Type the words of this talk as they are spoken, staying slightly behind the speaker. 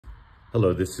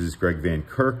Hello, this is Greg Van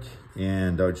Kirk,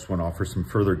 and I just want to offer some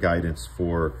further guidance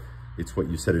for It's What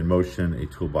You Set in Motion, a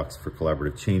toolbox for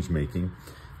collaborative change making.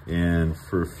 And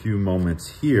for a few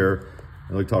moments here,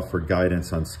 I'd like to offer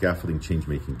guidance on scaffolding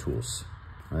change-making tools,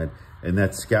 right? And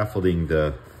that's scaffolding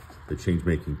the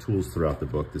change-making tools throughout the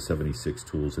book, the 76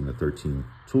 tools and the 13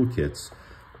 toolkits,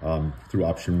 through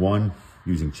option 1,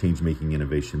 using Changemaking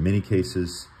Innovation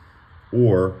Mini-Cases,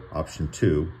 or option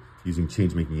 2, using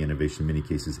Changemaking Innovation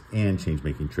Mini-Cases and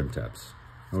Changemaking Trimtabs.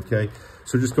 Okay,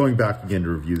 so just going back again to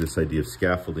review this idea of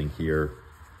scaffolding here,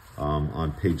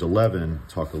 on page 11,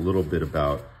 talk a little bit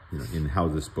about in how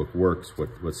this book works,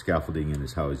 what scaffolding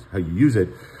is, how you use it.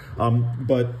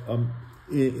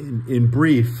 In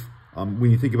brief, when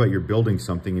you think about you're building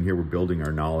something, and here we're building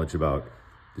our knowledge about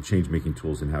the change-making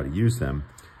tools and how to use them,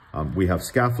 we have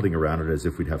scaffolding around it as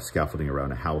if we'd have scaffolding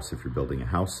around a house if you're building a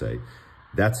house, say.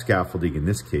 That scaffolding in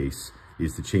this case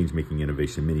is the Changemaking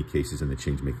Innovation Mini-Cases and the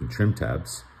Changemaking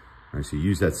Trimtabs. Right, so you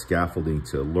use that scaffolding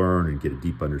to learn and get a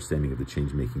deep understanding of the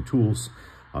change-making tools.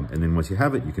 And then once you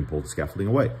have it, you can pull the scaffolding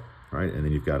away, right? And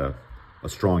then you've got a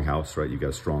strong house, right? You've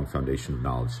got a strong foundation of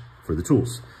knowledge for the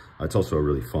tools. It's also a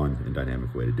really fun and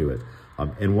dynamic way to do it.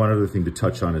 And one other thing to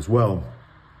touch on as well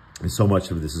is so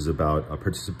much of this is about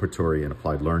participatory and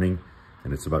applied learning,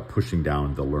 and it's about pushing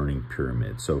down the learning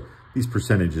pyramid. So these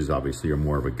percentages obviously are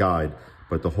more of a guide,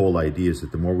 but the whole idea is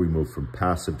that the more we move from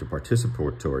passive to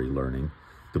participatory learning,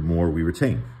 the more we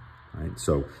retain, right?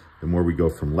 So the more we go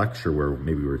from lecture, where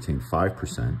maybe we retain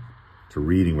 5%, to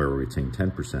reading, where we retain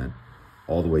 10%,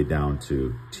 all the way down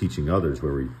to teaching others,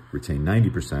 where we retain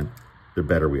 90%, the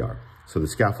better we are. So the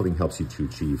scaffolding helps you to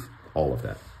achieve all of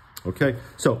that. Okay,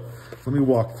 so let me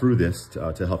walk through this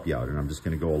to help you out, and I'm just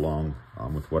gonna go along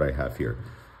with what I have here.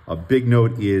 A big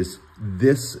note is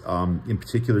this, in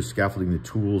particular, scaffolding the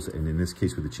tools, and in this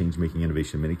case with the Changemaking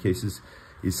Innovation Mini-Cases,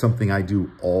 is something I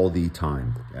do all the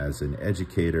time as an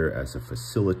educator, as a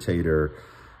facilitator,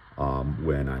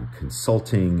 when I'm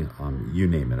consulting, you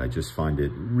name it. I just find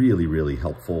it really, really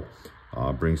helpful,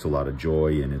 brings a lot of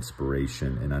joy and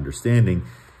inspiration and understanding,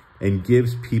 and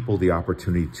gives people the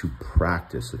opportunity to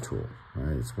practice a tool,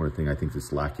 right? It's one thing I think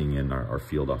that's lacking in our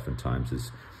field oftentimes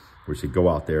is we should go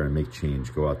out there and make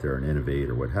change, go out there and innovate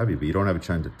or what have you, but you don't have a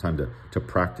time to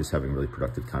practice having really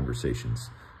productive conversations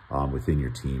within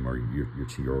your team or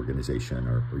your organization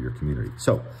or your community.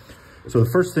 So the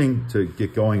first thing to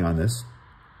get going on this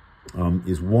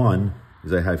is one,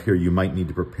 as I have here, you might need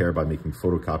to prepare by making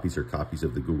photocopies or copies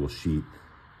of the Google Sheet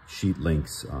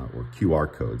links or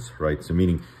QR codes, right? So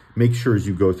meaning make sure as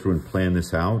you go through and plan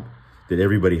this out that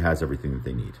everybody has everything that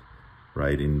they need,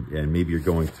 right? And maybe you're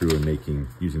going through and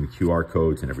using the QR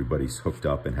codes and everybody's hooked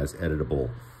up and has editable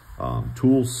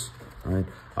tools, right?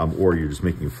 Or you're just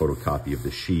making a photocopy of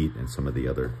the sheet and some of the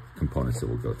other components that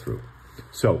we'll go through.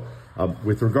 So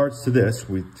with regards to this,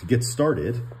 to get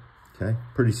started, okay,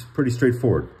 pretty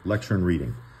straightforward, lecture and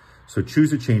reading. So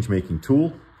choose a change-making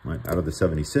tool, right, out of the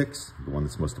 76, the one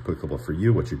that's most applicable for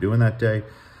you, what you're doing that day.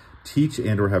 Teach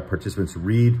and or have participants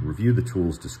read, review the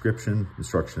tool's description,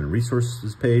 instruction, and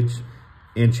resources page,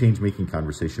 and change-making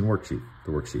conversation worksheet,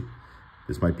 the worksheet.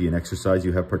 This might be an exercise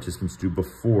you have participants do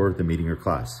before the meeting or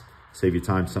class. Save you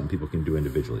time, something people can do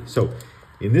individually. So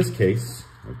in this case,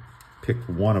 I picked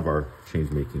one of our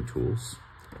change-making tools,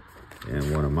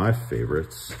 and one of my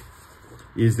favorites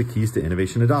is the keys to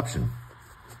innovation adoption,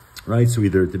 right? So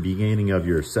either at the beginning of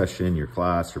your session, your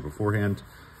class, or beforehand,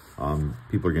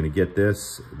 people are gonna get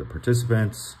this, the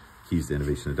participants, keys to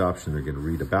innovation adoption, they're gonna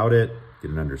read about it,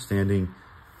 get an understanding,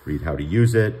 read how to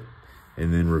use it,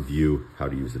 and then review how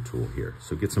to use the tool here.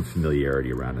 So get some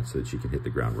familiarity around it so that you can hit the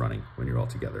ground running when you're all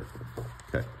together.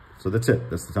 Okay, so that's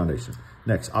it, that's the foundation.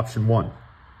 Next, option 1,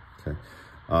 okay?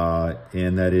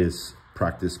 And that is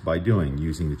practice by doing,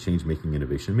 using the Changemaking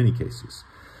Innovation Mini-Cases.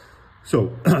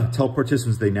 So tell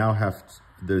participants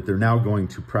they're now going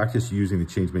to practice using the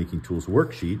Changemaking Tools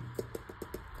worksheet,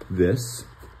 this,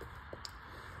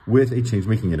 with a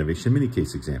Changemaking Innovation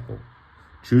Mini-Case example.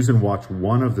 Choose and watch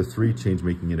one of the 3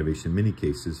 Changemaking Innovation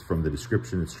Mini-Cases from the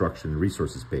description, instruction, and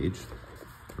resources page,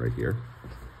 right here.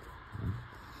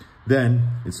 Then,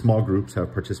 in small groups,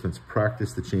 have participants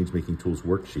practice the Changemaking Tools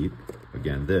worksheet,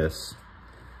 again, this,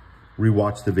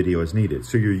 rewatch the video as needed.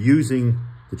 So you're using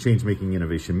the Changemaking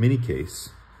Innovation Mini-Case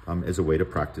as a way to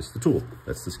practice the tool.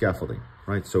 That's the scaffolding,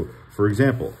 right? So, for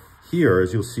example, here,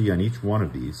 as you'll see on each one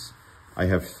of these, I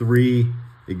have 3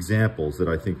 examples that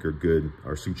I think are good,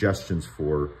 are suggestions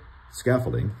for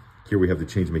scaffolding. Here we have the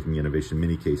Changemaking Innovation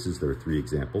Mini-Cases. There are 3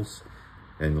 examples.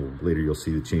 And later you'll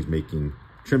see the Changemaking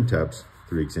Trimtabs,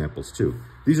 3 examples too.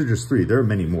 These are just 3. There are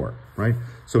many more, right?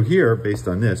 So here, based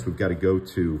on this, we've got to go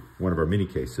to one of our mini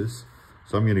cases.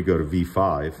 So I'm going to go to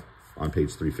V5 on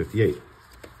page 358.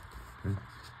 Okay.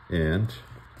 And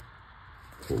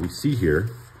what we see here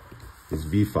is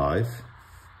V5,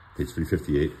 page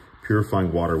 358,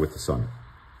 purifying water with the sun.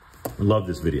 I love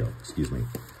this video, excuse me.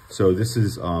 So this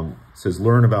is, says,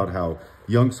 learn about how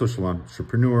young social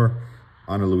entrepreneur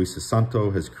Ana Luisa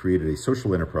Santo has created a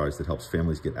social enterprise that helps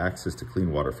families get access to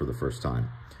clean water for the first time.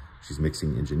 She's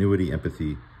mixing ingenuity,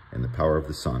 empathy, and the power of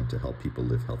the sun to help people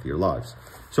live healthier lives.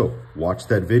 So watch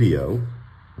that video,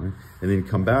 right, and then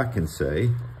come back and say,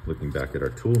 looking back at our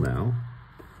tool now,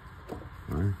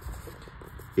 right,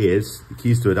 is the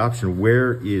keys to adoption.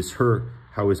 Where is her,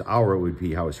 how is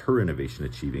her innovation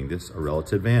achieving this? A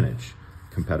relative advantage,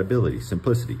 compatibility,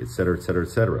 simplicity, et cetera, et cetera, et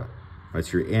cetera. Right,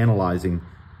 so you're analyzing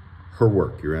her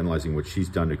work. You're analyzing what she's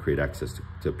done to create access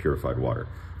to purified water,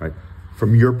 right?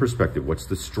 From your perspective, what's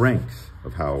the strength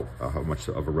of how much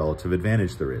of a relative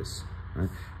advantage there is, right?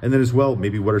 And then as well,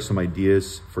 maybe what are some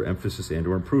ideas for emphasis and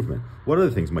or improvement? What other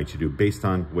things might you do based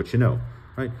on what you know,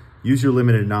 right? Use your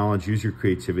limited knowledge, use your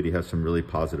creativity, have some really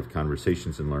positive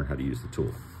conversations and learn how to use the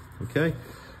tool, okay?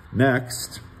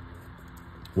 Next,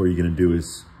 what you're gonna do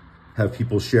is have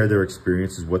people share their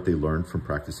experiences, what they learned from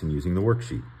practicing using the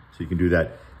worksheet. So you can do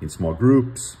that in small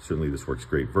groups. Certainly this works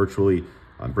great virtually.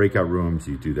 On breakout rooms,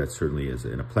 you do that certainly as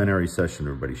in a plenary session,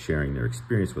 everybody sharing their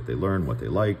experience, what they learned, what they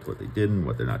liked, what they didn't,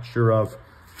 what they're not sure of,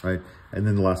 right? And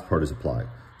then the last part is apply.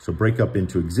 So break up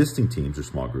into existing teams or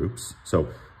small groups. So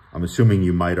I'm assuming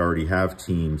you might already have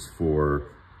teams for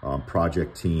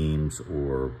project teams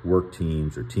or work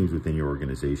teams or teams within your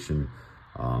organization,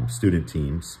 student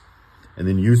teams, and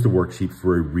then use the worksheet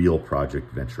for a real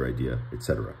project, venture idea,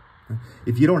 etc.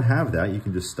 If you don't have that, you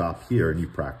can just stop here and you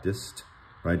practiced,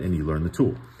 right? And you learn the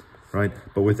tool, right?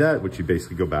 But with that, what you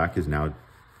basically go back is now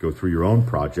go through your own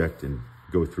project and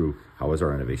go through how is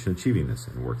our innovation achieving this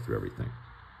and work through everything,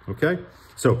 okay?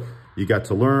 So you got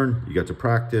to learn, you got to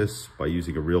practice by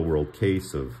using a real world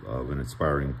case of an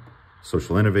inspiring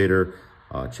social innovator,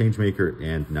 change maker,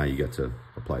 and now you get to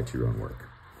apply it to your own work,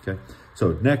 okay?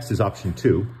 So next is option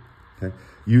 2. Okay,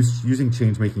 using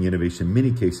Changemaking Innovation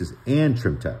Mini-Cases and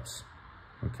Trimtabs.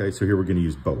 Okay, so here we're going to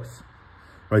use both.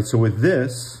 Right, so with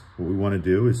this, what we want to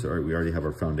do is, all right, we already have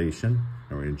our foundation,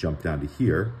 and we're going to jump down to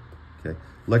here. Okay,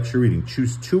 lecture reading.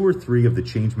 Choose 2 or 3 of the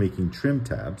Changemaking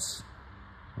Trimtabs.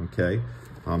 Okay,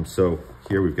 so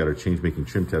here we've got our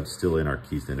Changemaking Trimtabs still in our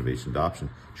keys to innovation adoption.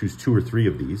 Choose 2 or 3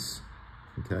 of these.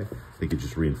 Okay, I think it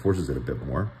just reinforces it a bit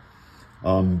more.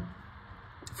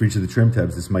 For each of the trim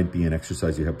tabs, this might be an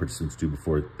exercise you have participants do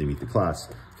before they meet the class.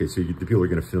 Okay, so the people are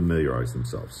going to familiarize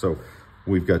themselves. So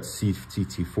we've got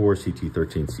CT4,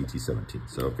 CT13, CT17.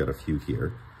 So I've got a few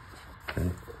here.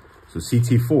 Okay, so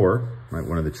CT4, right,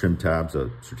 one of the trim tabs,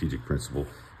 a strategic principle,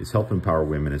 is help empower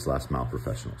women as last mile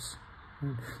professionals.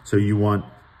 So you want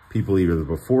people either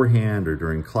beforehand or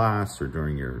during class or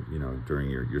during your, during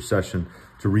your session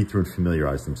to read through and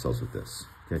familiarize themselves with this.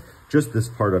 Okay, just this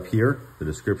part up here, the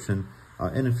description.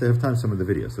 And if they have time, some of the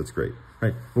videos, that's great,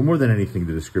 right? But more than anything,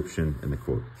 the description and the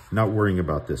quote. Not worrying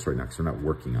about this right now because we're not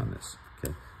working on this,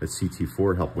 okay? That's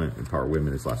CT4, help empower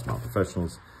women as last mile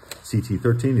professionals.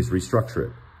 CT13 is restructure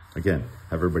it. Again,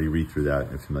 have everybody read through that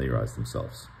and familiarize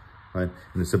themselves, right?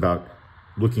 And it's about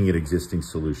looking at existing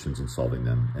solutions and solving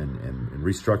them and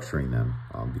restructuring them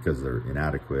because they're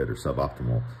inadequate or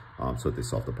suboptimal so that they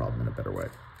solve the problem in a better way,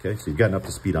 okay? So you've gotten up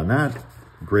to speed on that,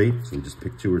 great. So we just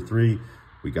picked 2 or 3.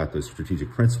 We got those strategic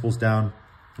principles down.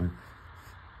 Right?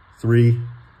 3,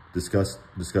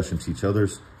 discussion to each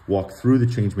others. Walk through the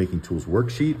Changemaking Tools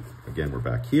worksheet. Again, we're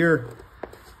back here.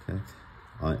 Okay.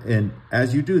 And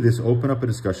as you do this, open up a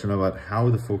discussion about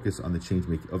how the focus on the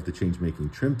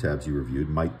Changemaking trim tabs you reviewed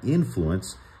might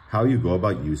influence how you go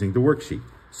about using the worksheet.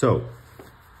 So,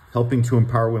 helping to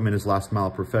empower women as last mile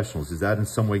professionals, is that in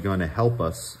some way going to help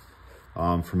us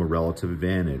from a relative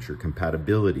advantage or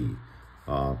compatibility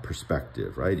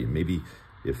perspective, right? Maybe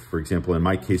if, for example, in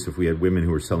my case, if we had women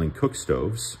who were selling cook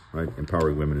stoves, right,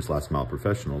 empowering women as last mile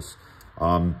professionals,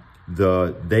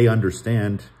 they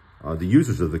understand the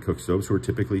users of the cook stoves who are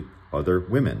typically other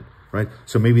women, right?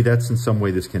 So maybe that's in some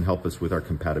way this can help us with our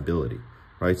compatibility,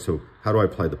 right? So how do I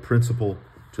apply the principle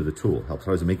to the tool? How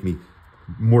does it make me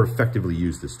more effectively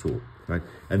use this tool, right?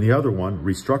 And the other one,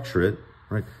 restructure it,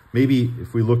 right? Maybe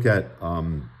if we look at,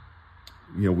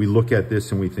 we look at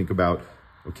this and we think about,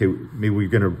 okay, maybe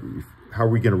how are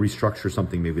we going to restructure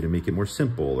something maybe to make it more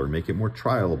simple or make it more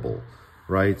trialable,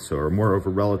 right? So, or more of a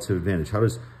relative advantage. How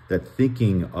does that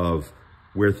thinking of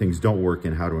where things don't work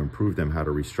and how to improve them, how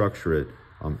to restructure it,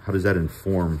 how does that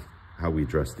inform how we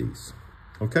address these?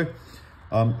 Okay.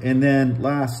 And then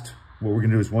last, what we're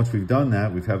gonna do is once we've done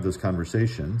that, we've had those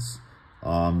conversations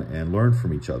and learned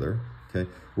from each other, okay?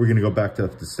 We're gonna go back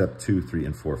to step 2, 3,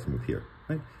 and 4 from up here,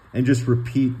 right? And just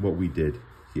repeat what we did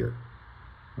here.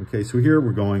 Okay, so here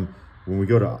we're going, when we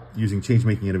go to using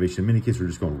Changemaking Innovation Mini-Case, we're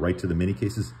just going right to the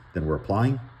mini-cases, then we're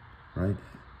applying, right?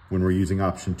 When we're using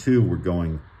option 2, we're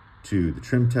going to the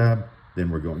trim tab, then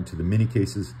we're going to the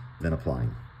mini-cases, then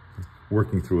applying.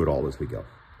 Working through it all as we go.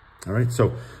 All right,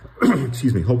 so,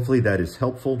 excuse me, hopefully that is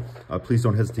helpful. Please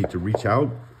don't hesitate to reach out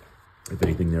if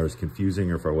anything there is confusing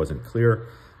or if I wasn't clear.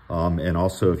 And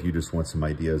also if you just want some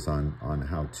ideas on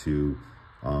how to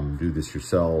do this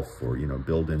yourself or, you know,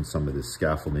 build in some of this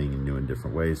scaffolding in new and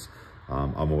different ways,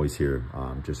 I'm always here.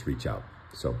 Just reach out.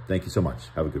 So thank you so much.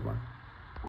 Have a good one.